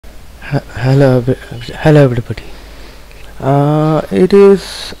Hello everybody. It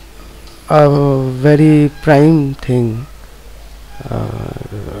is a very prime thing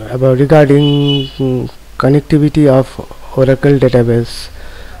about regarding connectivity of Oracle database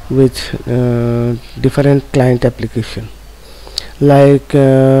with different client application, like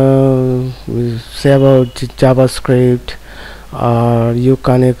we say about JavaScript, or you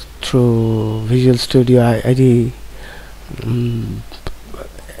connect through Visual Studio IDE.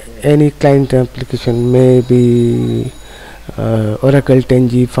 Any client application may be Oracle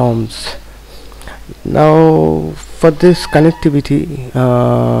 10G forms. Now for this connectivity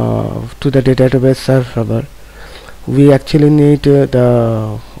to the database server, we actually need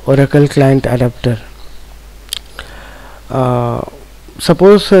the Oracle client adapter.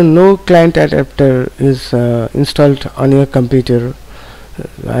 Suppose no client adapter is installed on your computer,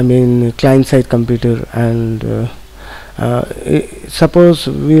 I mean client side computer, and suppose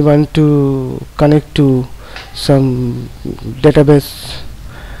we want to connect to some database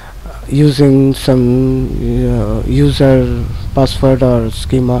using some user password or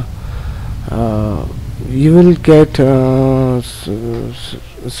schema. You will get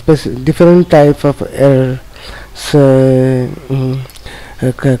different type of error, say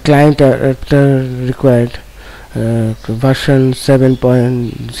client adapter required version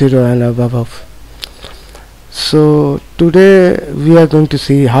 7.0 and above. So today we are going to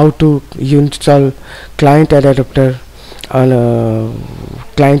see how to install client adapter on a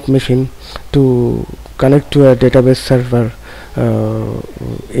client machine to connect to a database server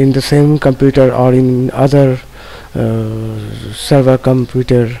in the same computer or in other server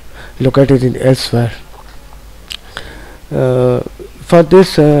computer located in elsewhere. For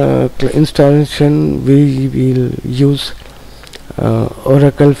this installation we will use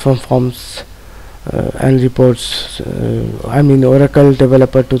Oracle forms and reports, I mean Oracle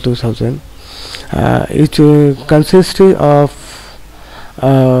Developer 2000. It consists of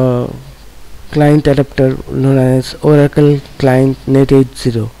client adapter known as Oracle Client Net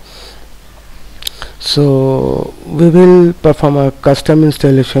 80. So we will perform a custom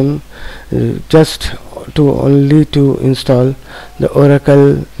installation just to install the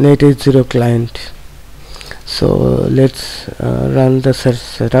Oracle Net 80 client. So let's run the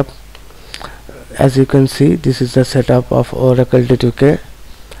setup. As you can see, this is the setup of Oracle D2K.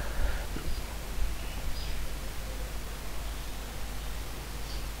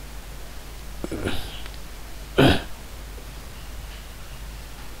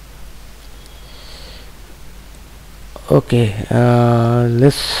 Okay,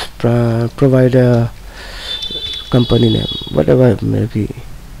 let's provide a company name, whatever it may be.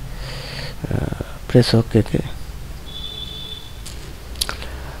 Press OK.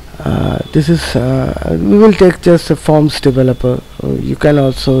 This is we will take just a forms developer. You can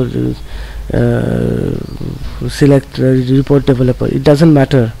also select report developer. It doesn't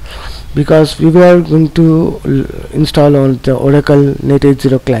matter, because we are going to install on the Oracle Net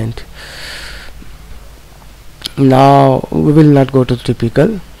 80 client. Now we will not go to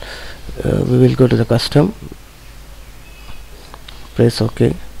typical, we will go to the custom. Press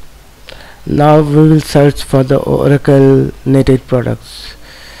OK. Now we will search for the Oracle Net 8 products.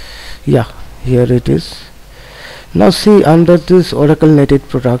 Yeah, here it is. Now see, under this Oracle Net 8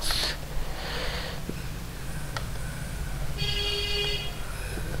 products,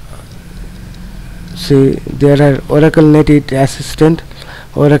 see there are Oracle Net 8 Assistant,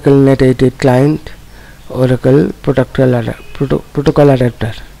 Oracle Net 8 Client, Oracle Protocol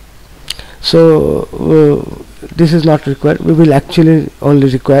Adapter. So this is not required. We will actually only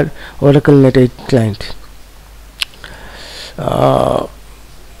require Oracle Net 8 Client.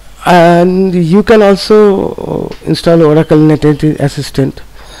 And you can also install Oracle Net 8 Assistant,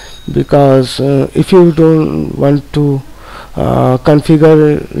 because if you don't want to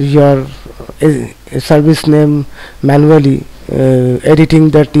configure your service name manually, editing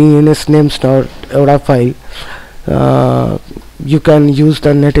the tnsnames.ora file, you can use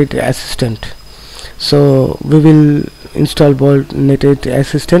the Net 8 Assistant. So we will install both Net 8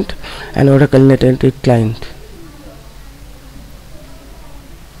 Assistant and Oracle Net 8 Client.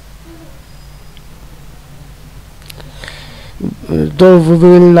 Though we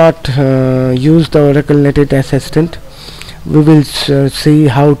will not use the Oracle Net 8 Assistant, we will see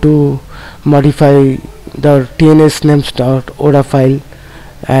how to modify the tnsnames.ora file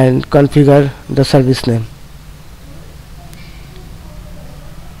and configure the service name.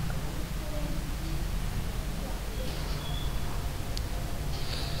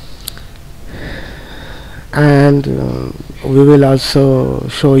 And we will also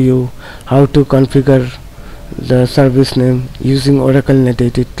show you how to configure the service name using Oracle Net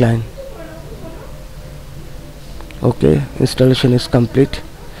 8 client. Okay, installation is complete.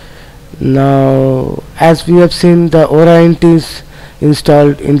 Now as we have seen, the Aura int is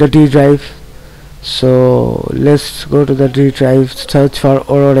installed in the D drive. So let's go to the D drive, search for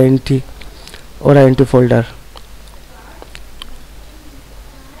Aura int folder.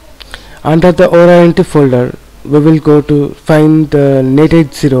 Under the Aura int folder, we will go to find the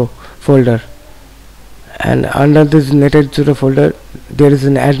net80 folder, and under this net80 folder there is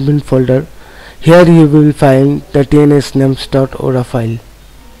an admin folder. Here you will find the tnsnames.ora file.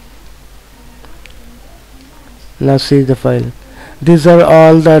 Now see the file. These are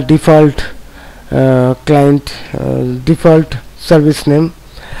all the default client default service name,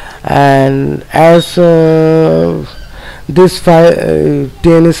 and as this file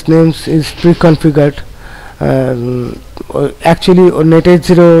tns names is pre-configured. Actually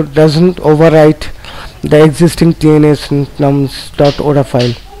net80 doesn't overwrite the existing tnsnames.ora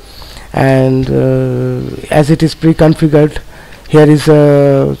file, and as it is pre-configured, here is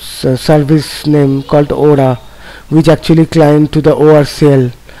a service name called Aura, which actually client to the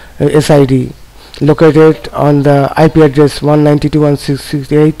ORCL SID located on the IP address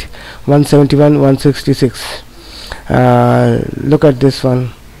 192.168.171.166. Look at this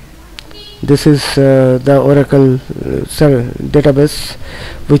one. This is the Oracle database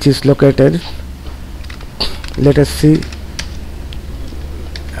which is located. Let us see.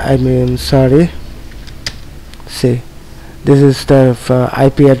 See, this is the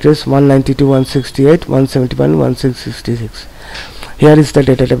IP address 192.168.171.166. Here is the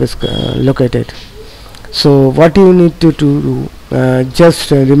database located. So what you need to do,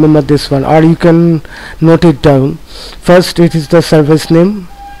 just remember this one, or you can note it down. First, it is the service name,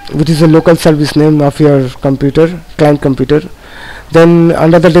 which is a local service name of your computer, client computer. Then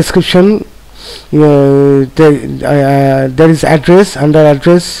under the description, there is address. Under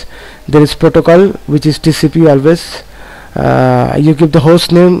address there is protocol, which is TCP always. You give the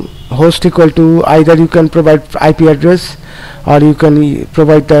host name, host equal to, either you can provide IP address or you can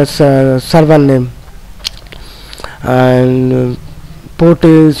provide the server name, and port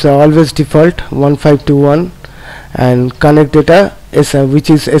is always default 1521, and connect data is which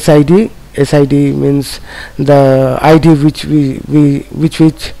is SID. SID means the ID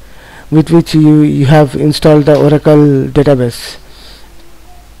with which you have installed the Oracle database.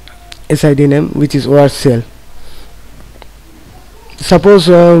 SID name, which is ORCL. Suppose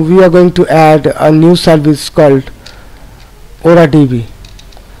we are going to add a new service called OraDB.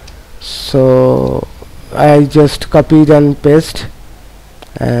 So I just copied and paste,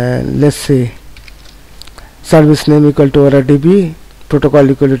 and let's see, service name equal to OraDB, protocol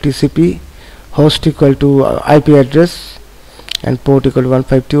equal to TCP, host equal to IP address, and port equal to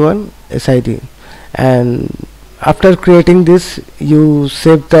 1521, SID. And after creating this, you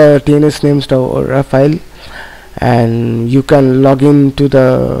save the tnsnames.ora file, and you can log in to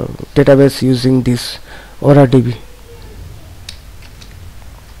the database using this OraDB.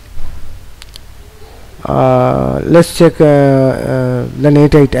 Let's check the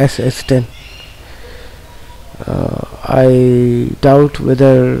net8 S10. I doubt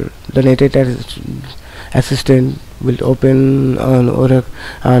whether the net8 assistant will open on Oracle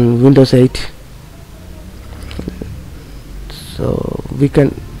on Windows 8. So we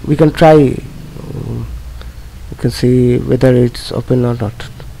can try. You can see whether it's open or not.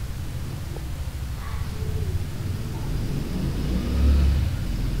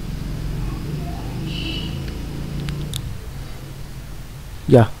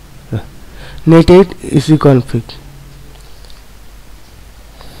 Yeah, net8 is the config.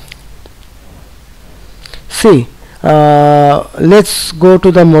 See, let's go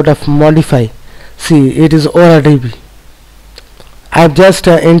to the mode of modify. See, it is OraDB. I have just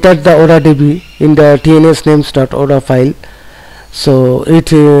entered the OraDB in the tnsnames.ora file, so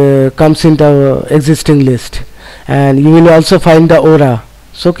it comes in the existing list, and you will also find the Aura.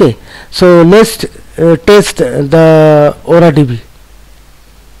 So, okay, so let's test the OraDB.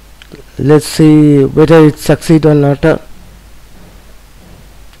 Let's see whether it succeed or not.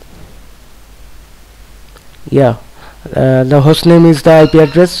 Yeah, the host name is the IP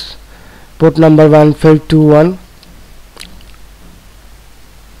address, port number 1521,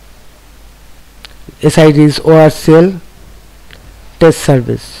 SID is ORCL, test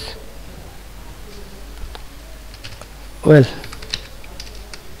service. Well,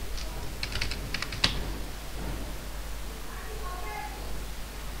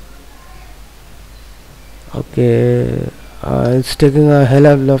 okay, it's taking a hell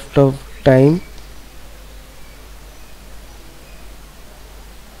of a lot of time.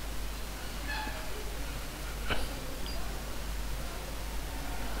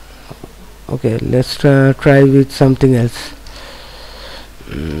 Okay, let's try with something else.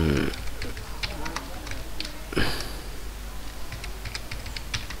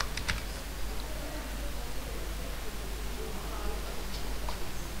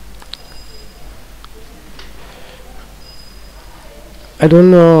 I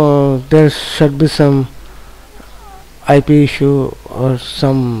don't know, there should be some IP issue or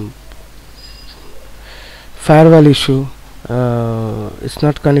some firewall issue. It's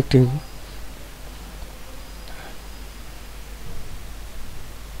not connecting.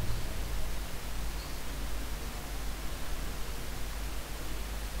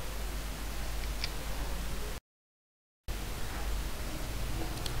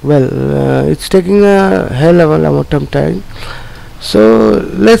 Well, it's taking a hell of a lot of time. So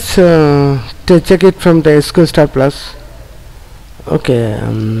let's check it from the SQL Star Plus. Okay.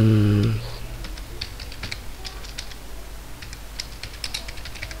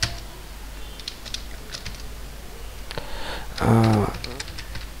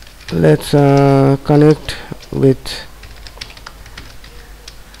 Let's connect with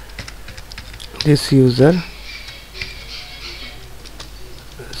this user.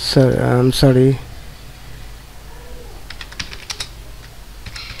 Sir, I'm sorry.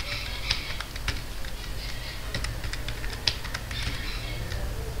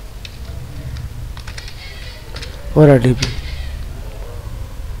 Ora DB.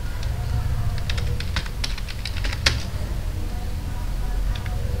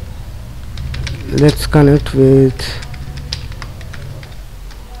 Let's connect with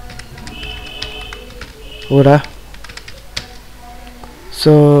Ora.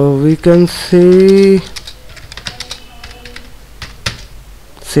 So we can see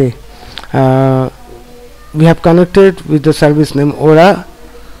we have connected with the service name Ora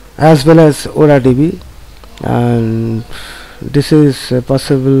as well as Ora DB, and this is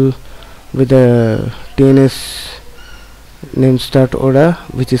possible with the tnsnames.ora,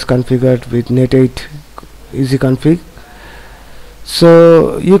 which is configured with net8 easy config.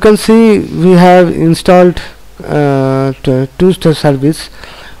 So you can see we have installed two service.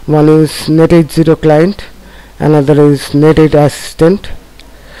 One is net80 client, another is net8 assistant.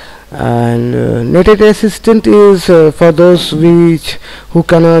 And net8 assistant is for those who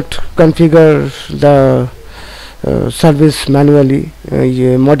cannot configure the service manually,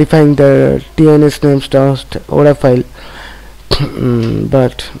 modifying the tnsnames.ora file.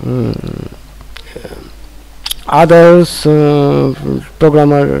 But others,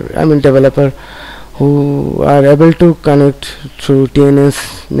 programmer, developer, who are able to connect through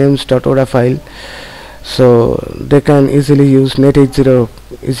tnsnames.ora file, so they can easily use net80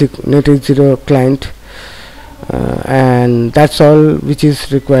 client, and that's all which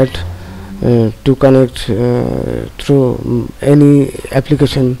is required to connect through any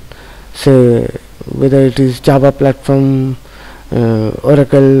application, say whether it is Java platform,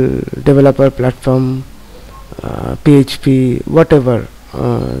 Oracle developer platform, PHP, whatever.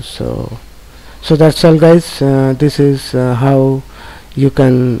 So that's all, guys. This is how you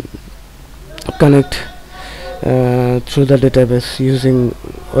can connect through the database using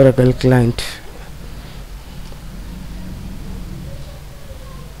Oracle client.